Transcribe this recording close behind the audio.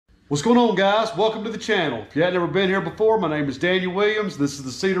What's going on, guys? Welcome to the channel. If you hadn't ever been here before, my name is Daniel Williams. This is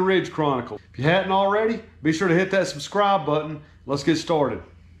the Cedar Ridge Chronicle. If you hadn't already, be sure to hit that subscribe button. Let's get started.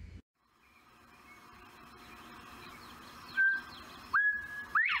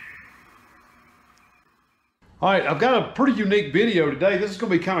 All right, I've got a pretty unique video today. This is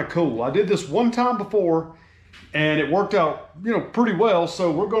going to be kind of cool. I did this one time before and it worked out, pretty well.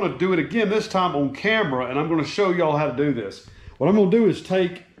 So we're going to do it again this time on camera, and I'm going to show y'all how to do this. What I'm going to do is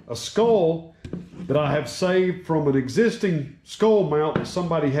take a skull that I have saved from an existing skull mount that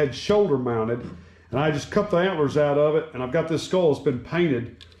somebody had shoulder mounted, and I just cut the antlers out of it, and I've got this skull that's been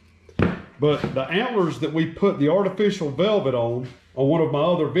painted. But the antlers that we put the artificial velvet on one of my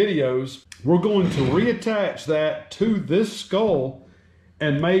other videos, we're going to reattach that to this skull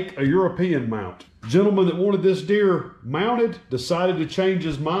and make a European mount. The gentleman that wanted this deer mounted decided to change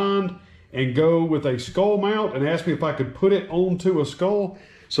his mind and go with a skull mount and asked me if I could put it onto a skull.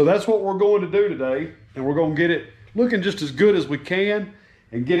 So that's what we're going to do today, and we're going to get it looking just as good as we can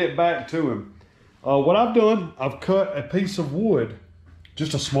and get it back to him. What I've done, I've cut a piece of wood,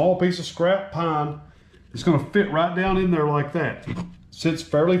 just a small piece of scrap pine. It's going to fit right down in there like that. Sits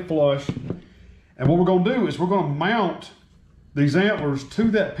fairly flush. And what we're going to do is we're going to mount these antlers to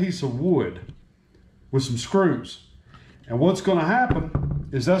that piece of wood with some screws. And what's going to happen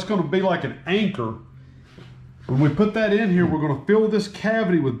is that's going to be like an anchor. When we put that in here, we're going to fill this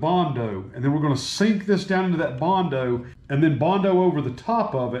cavity with Bondo, and then we're going to sink this down into that Bondo and then Bondo over the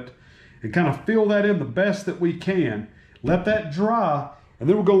top of it and kind of fill that in the best that we can. Let that dry, and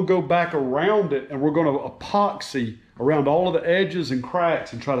then we're going to go back around it and we're going to epoxy around all of the edges and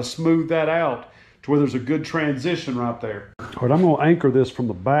cracks and try to smooth that out to where there's a good transition right there. All right, I'm going to anchor this from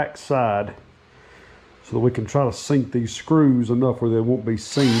the back side so that we can try to sink these screws enough where they won't be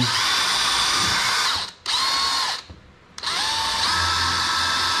seen.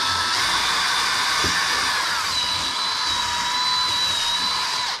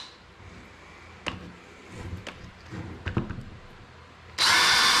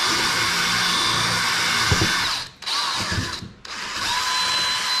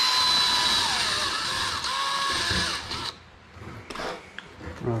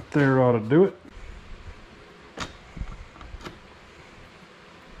 Right there ought to do it.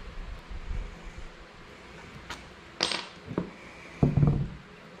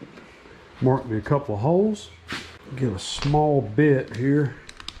 Mark me a couple of holes. Get a small bit here.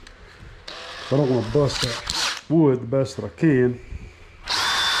 I don't want to bust that wood the best that I can.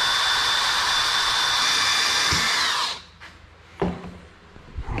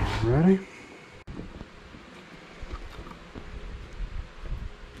 Alrighty.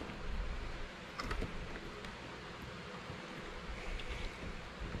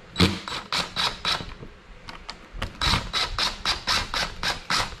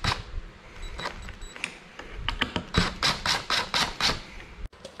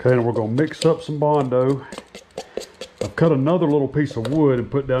 Okay, and we're going to mix up some Bondo. I've cut another little piece of wood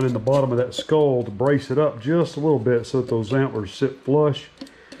and put down in the bottom of that skull to brace it up just a little bit so that those antlers sit flush.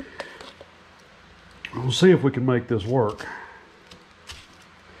 We'll see if we can make this work.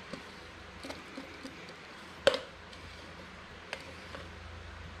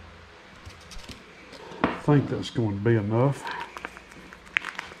 I think that's going to be enough.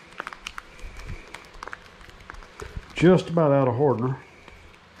 Just about out of hardener.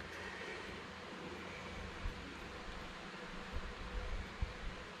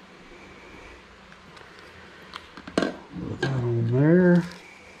 Put that on there.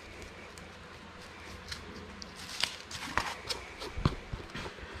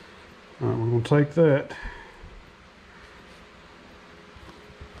 All right, we're going to take that.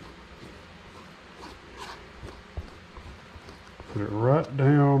 Put it right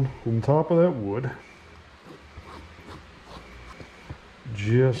down on top of that wood.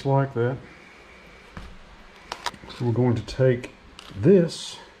 Just like that. So we're going to take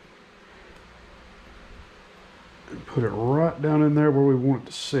this and put it right down in there where we want it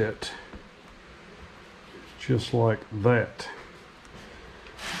to sit. Just like that.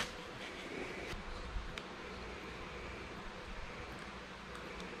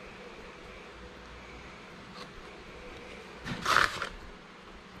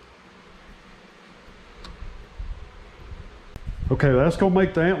 Okay, that's going to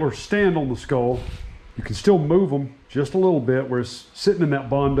make the antlers stand on the skull. You can still move them just a little bit where it's sitting in that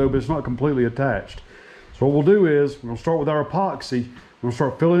Bondo, but it's not completely attached. So what we'll do is, we're going to start with our epoxy. We're going to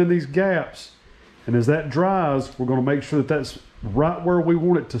start filling in these gaps. And as that dries, we're going to make sure that that's right where we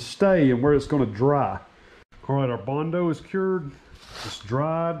want it to stay and where it's going to dry. All right, our Bondo is cured. It's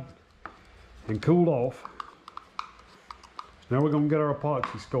dried and cooled off. Now we're going to get our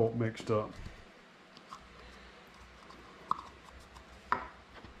epoxy sculpt mixed up.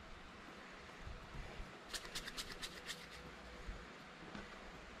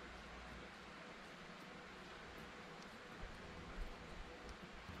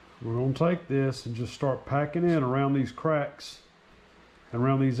 We're going to take this and just start packing in around these cracks and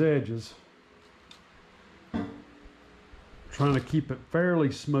around these edges, trying to keep it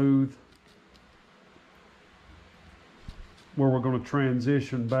fairly smooth where we're going to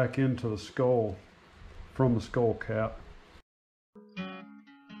transition back into the skull from the skull cap.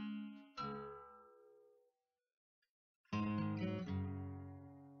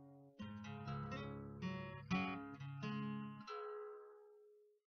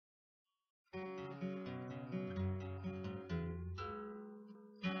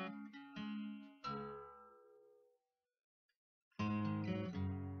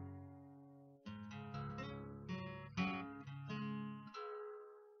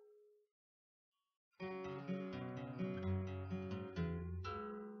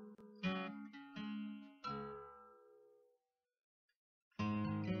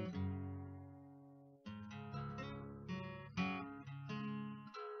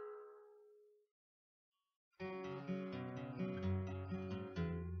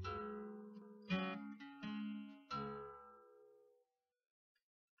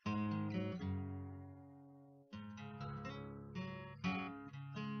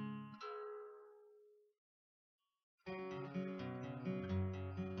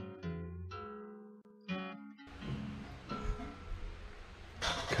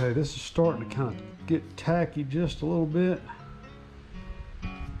 Okay, this is starting to kind of get tacky just a little bit.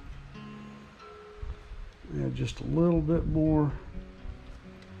 Yeah, just a little bit more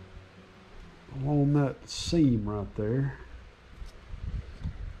along that seam right there.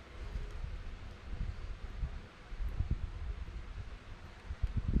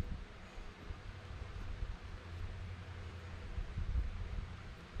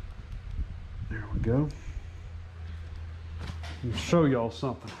 There we go. Let me show y'all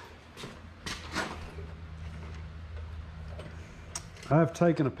something. I've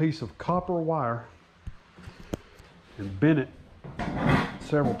taken a piece of copper wire and bent it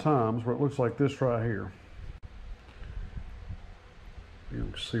several times where it looks like this right here. You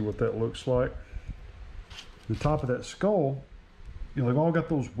can see what that looks like. The top of that skull, you know, they've all got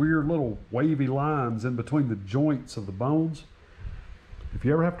those weird little wavy lines in between the joints of the bones. If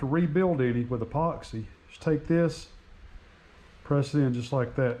you ever have to rebuild any with epoxy, just take this, press it in just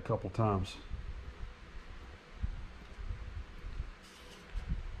like that a couple times.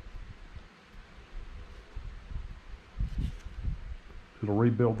 It'll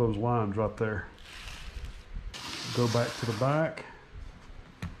rebuild those lines right there. Go back to the back.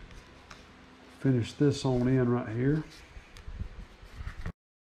 Finish this on in right here.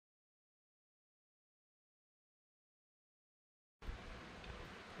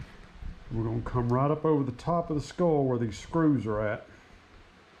 We're going to come right up over the top of the skull where these screws are at.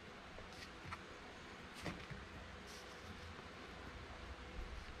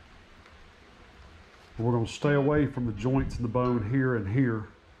 We're going to stay away from the joints in the bone here and here,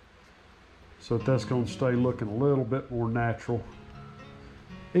 so that's going to stay looking a little bit more natural,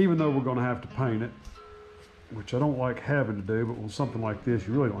 even though we're going to have to paint it, which I don't like having to do, but with something like this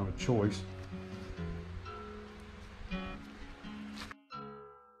you really don't have a choice.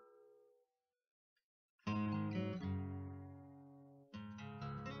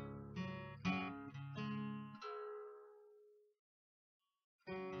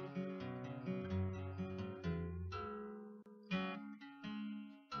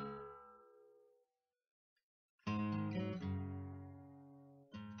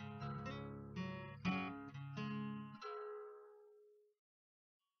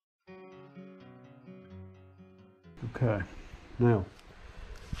 Okay, now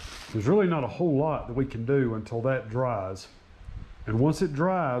there's really not a whole lot that we can do until that dries. And once it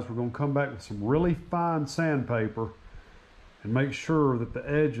dries, we're going to come back with some really fine sandpaper and make sure that the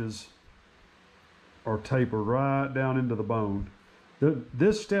edges are tapered right down into the bone.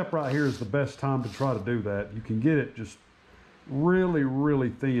 This step right here is the best time to try to do that. You can get it just really, really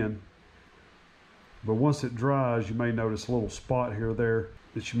thin. But once it dries, you may notice a little spot here or there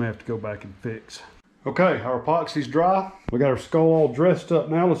that you may have to go back and fix. Okay, our epoxy's dry. We got our skull all dressed up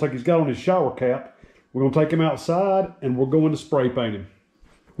now. Looks like he's got on his shower cap. We're gonna take him outside and we're going to spray paint him.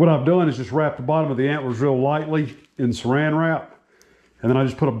 What I've done is just wrap the bottom of the antlers real lightly in saran wrap. And then I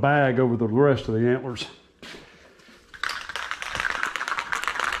just put a bag over the rest of the antlers.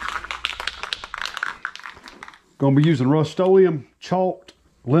 Gonna be using Rust-Oleum chalked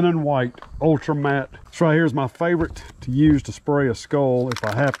linen white ultra matte This right here is my favorite to use to spray a skull if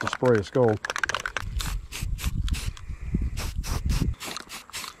I have to spray a skull.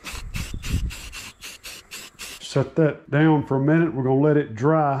 Set that down for a minute. We're gonna let it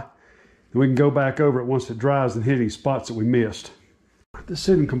dry. Then we can go back over it once it dries and hit any spots that we missed. This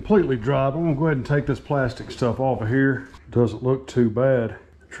isn't completely dry, but I'm gonna go ahead and take this plastic stuff off of here. Doesn't look too bad.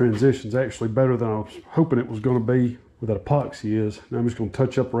 The transition's actually better than I was hoping it was gonna be where that epoxy is. Now I'm just gonna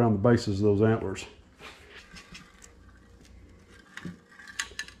touch up around the bases of those antlers.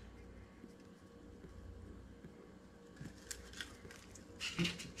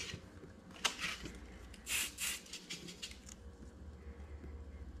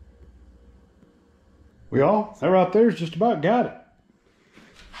 Well, that right there is just about got it.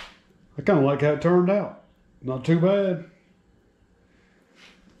 I kind of like how it turned out. Not too bad.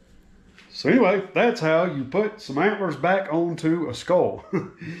 So anyway, that's how you put some antlers back onto a skull.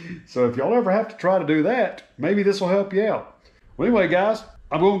 So if y'all ever have to try to do that, maybe this will help you out. Well, anyway, guys,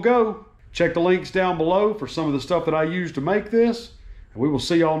 I'm going to go. Check the links down below for some of the stuff that I used to make this, and we will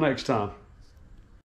see y'all next time.